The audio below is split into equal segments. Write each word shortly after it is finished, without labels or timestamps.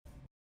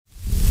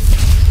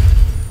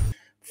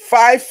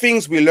5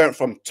 things we learned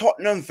from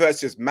Tottenham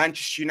versus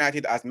Manchester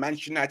United as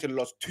Manchester United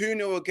lost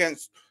 2-0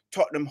 against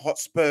Tottenham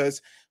Hotspurs.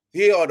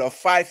 Here are the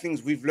 5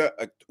 things we've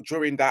learned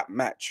during that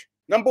match.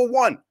 Number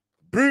 1,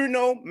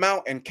 Bruno,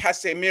 Mount and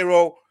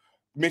Casemiro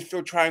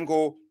midfield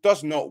triangle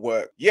does not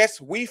work. Yes,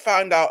 we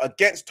found out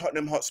against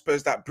Tottenham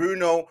Hotspurs that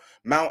Bruno,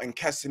 Mount and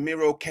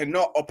Casemiro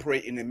cannot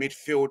operate in the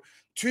midfield.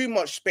 Too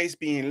much space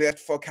being left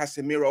for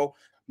Casemiro.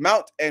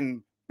 Mount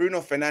and Bruno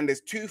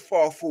Fernandes too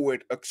far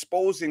forward,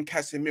 exposing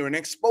Casemiro and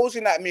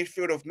exposing that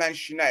midfield of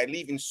Manchester United,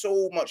 leaving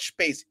so much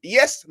space.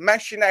 Yes,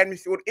 Manchester United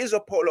midfield is a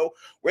polo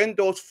when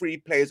those 3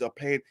 players are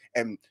playing,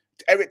 and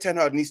Eric Ten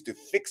Hag needs to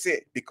fix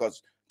it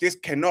because this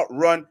cannot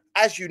run.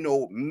 As you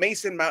know,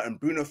 Mason Mount and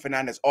Bruno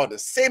Fernandes are the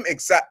same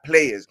exact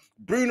players.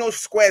 Bruno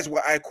squares,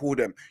 what I call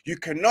them. You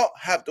cannot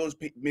have those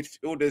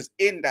midfielders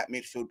in that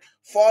midfield,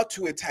 far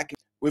too attacking,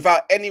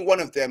 without any one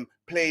of them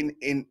playing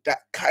in that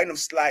kind of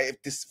slight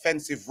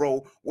defensive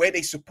role where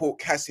they support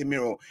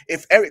Casemiro.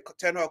 If Eric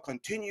Ten Hag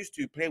continues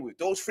to play with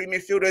those 3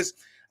 midfielders,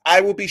 I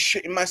will be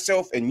shitting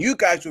myself and you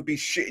guys will be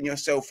shitting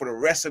yourself for the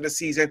rest of the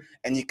season.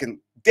 And you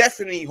can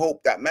definitely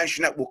hope that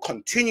Manchester United will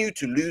continue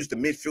to lose the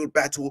midfield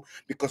battle,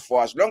 because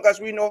for as long as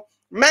we know,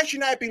 Manchester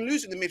United have been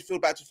losing the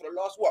midfield battle for the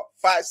last,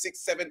 5, 6,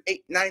 7,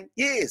 8, 9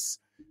 years.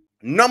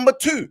 Number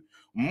 2,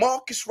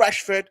 Marcus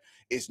Rashford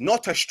is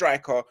not a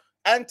striker.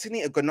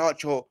 Anthony and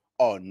Garnacho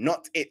are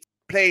not it,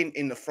 playing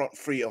in the front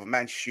 3 of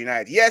Manchester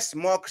United. Yes,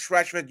 Marcus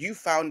Rashford, you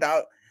found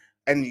out,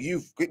 and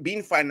you've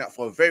been finding out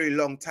for a very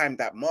long time,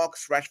 that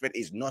Marcus Rashford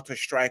is not a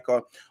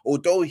striker.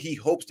 Although he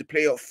hopes to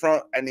play up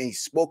front and he's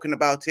spoken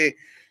about it,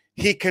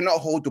 he cannot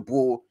hold the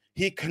ball.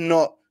 He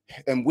cannot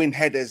win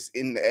headers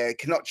in the air,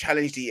 cannot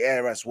challenge the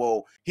air as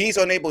well. He's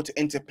unable to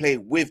interplay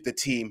with the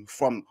team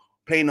from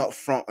playing up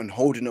front and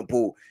holding the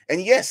ball.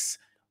 And yes,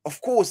 of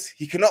course,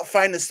 he cannot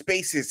find the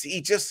spaces.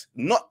 He's just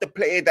not the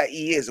player that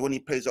he is when he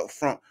plays up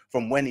front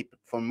from when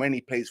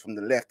he plays from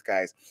the left,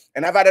 guys.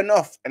 And I've had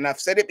enough, and I've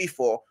said it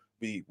before.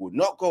 We would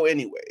not go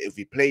anywhere if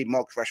we played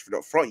Marcus Rashford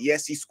up front.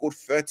 Yes, he scored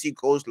 30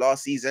 goals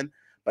last season,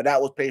 but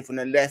that was playing from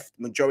the left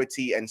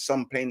majority and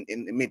some playing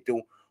in the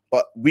middle.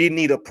 But we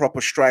need a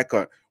proper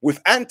striker.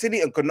 With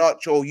Anthony and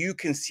Garnacho, you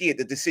can see it.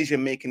 The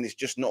decision-making is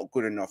just not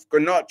good enough.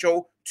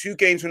 Garnacho, 2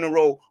 games in a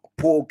row, a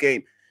poor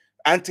game.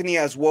 Anthony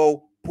as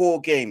well,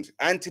 poor games.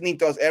 Anthony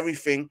does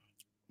everything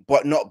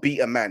but not beat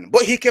a man.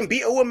 But he can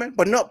beat a woman,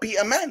 but not beat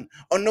a man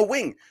on the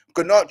wing.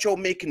 Garnacho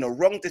making the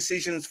wrong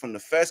decisions from the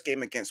first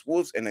game against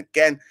Wolves and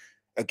again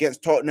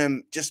against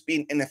Tottenham, just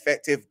being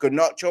ineffective.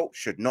 Garnacho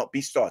should not be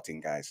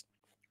starting, guys.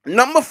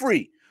 Number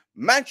 3,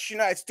 Manchester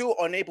United still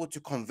unable to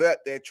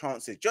convert their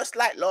chances. Just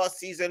like last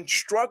season,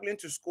 struggling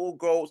to score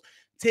goals,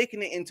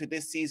 taking it into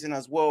this season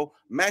as well.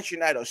 Manchester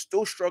United are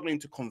still struggling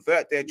to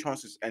convert their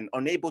chances and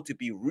unable to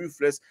be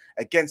ruthless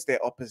against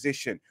their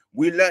opposition.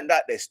 We learned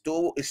that there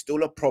still is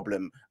a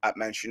problem at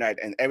Manchester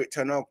United, and Eric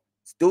Ten Hag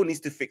still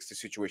needs to fix the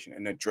situation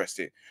and address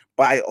it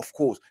by, of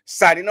course,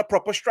 signing a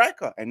proper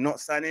striker and not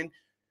signing,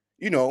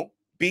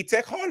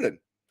 B-Tech Haaland.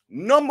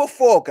 Number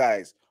 4,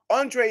 guys,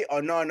 Andre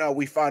Onana,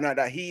 we found out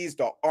that he is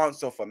the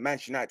answer for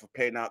Manchester United for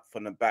playing out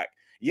from the back.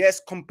 Yes,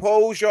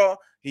 composure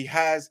he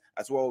has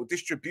as well,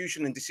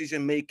 distribution and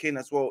decision-making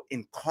as well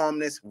in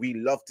calmness. We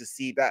love to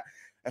see that.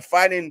 And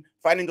finding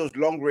those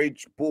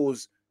long-range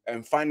balls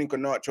and finding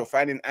Garnacho,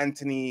 finding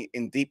Anthony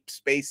in deep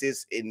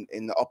spaces in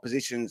the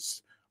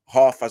opposition's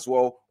half as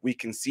well. We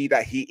can see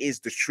that he is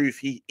the truth.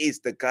 He is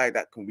the guy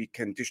that we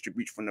can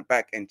distribute from the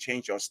back and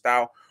change our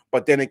style.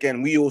 But then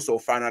again, we also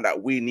found out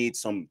that we need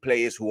some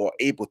players who are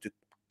able to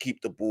keep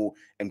the ball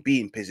and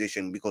be in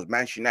position, because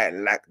Manchester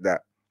United lack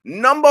that.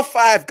 Number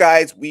 5,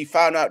 guys, we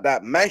found out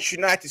that Manchester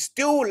United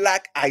still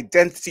lack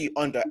identity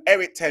under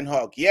Eric Ten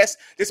Hag. Yes,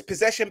 this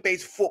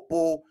possession-based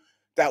football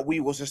that we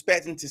was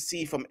expecting to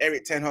see from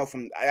Eric Ten Hag,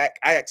 from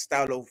Ajax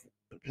style of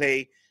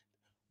play,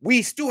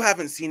 we still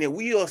haven't seen it.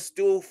 We are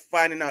still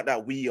finding out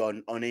that we are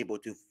unable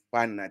to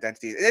find an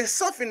identity. There's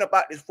something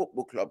about this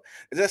football club.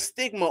 There's a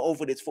stigma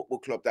over this football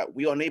club that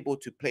we are unable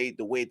to play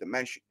the way the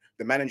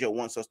manager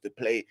wants us to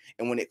play.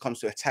 And when it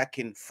comes to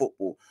attacking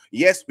football,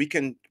 yes, we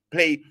can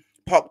play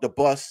park the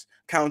bus,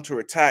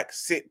 counter-attack,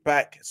 sit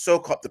back,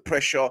 soak up the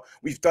pressure.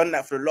 We've done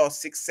that for the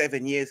last 6,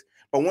 7 years.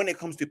 But when it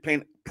comes to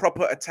playing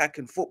proper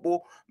attacking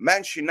football,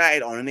 Manchester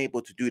United are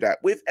unable to do that.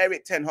 With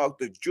Eric Ten Hag,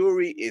 the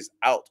jury is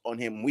out on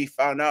him. We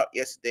found out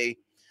yesterday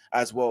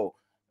as well.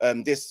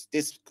 This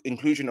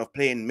inclusion of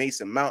playing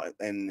Mason Mount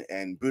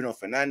and Bruno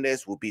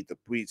Fernandes will be the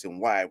reason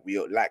why we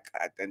lack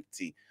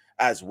identity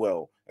as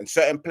well. And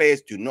certain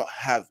players do not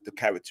have the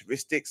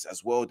characteristics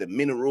as well, the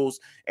minerals,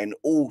 and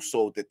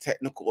also the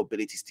technical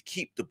abilities to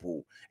keep the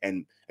ball.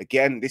 And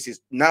again, this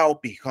is now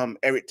become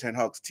Eric Ten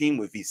Hag's team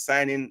with his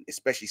signing,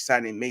 especially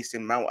signing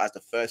Mason Mount as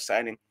the first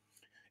signing.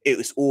 It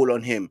was all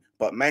on him.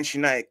 But Manchester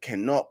United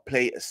cannot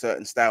play a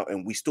certain style,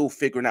 and we're still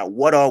figuring out,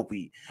 what are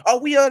we? Are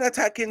we an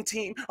attacking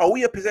team? Are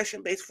we a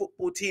possession-based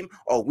football team?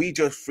 Or are we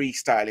just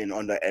freestyling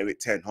under Eric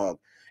Ten Hag?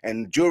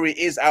 And the jury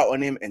is out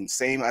on him, and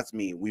same as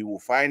me. We will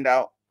find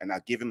out, and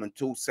I'll give him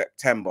until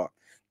September.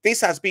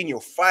 This has been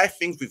your 5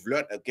 things we've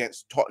learned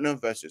against Tottenham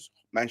versus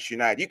Manchester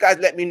United. You guys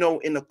let me know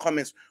in the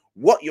comments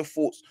what your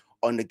thoughts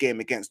on the game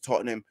against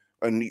Tottenham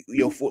and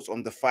your thoughts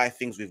on the 5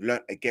 things we've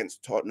learned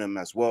against Tottenham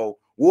as well.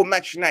 Will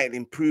Manchester United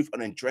improve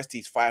and address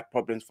these 5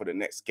 problems for the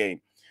next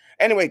game?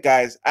 Anyway,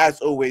 guys,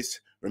 as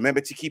always,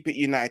 remember to keep it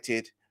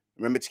united.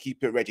 Remember to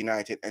keep it Red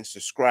United, and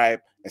subscribe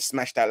and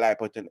smash that like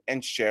button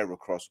and share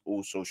across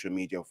all social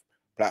media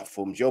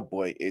platforms. Your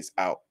boy is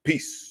out.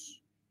 Peace.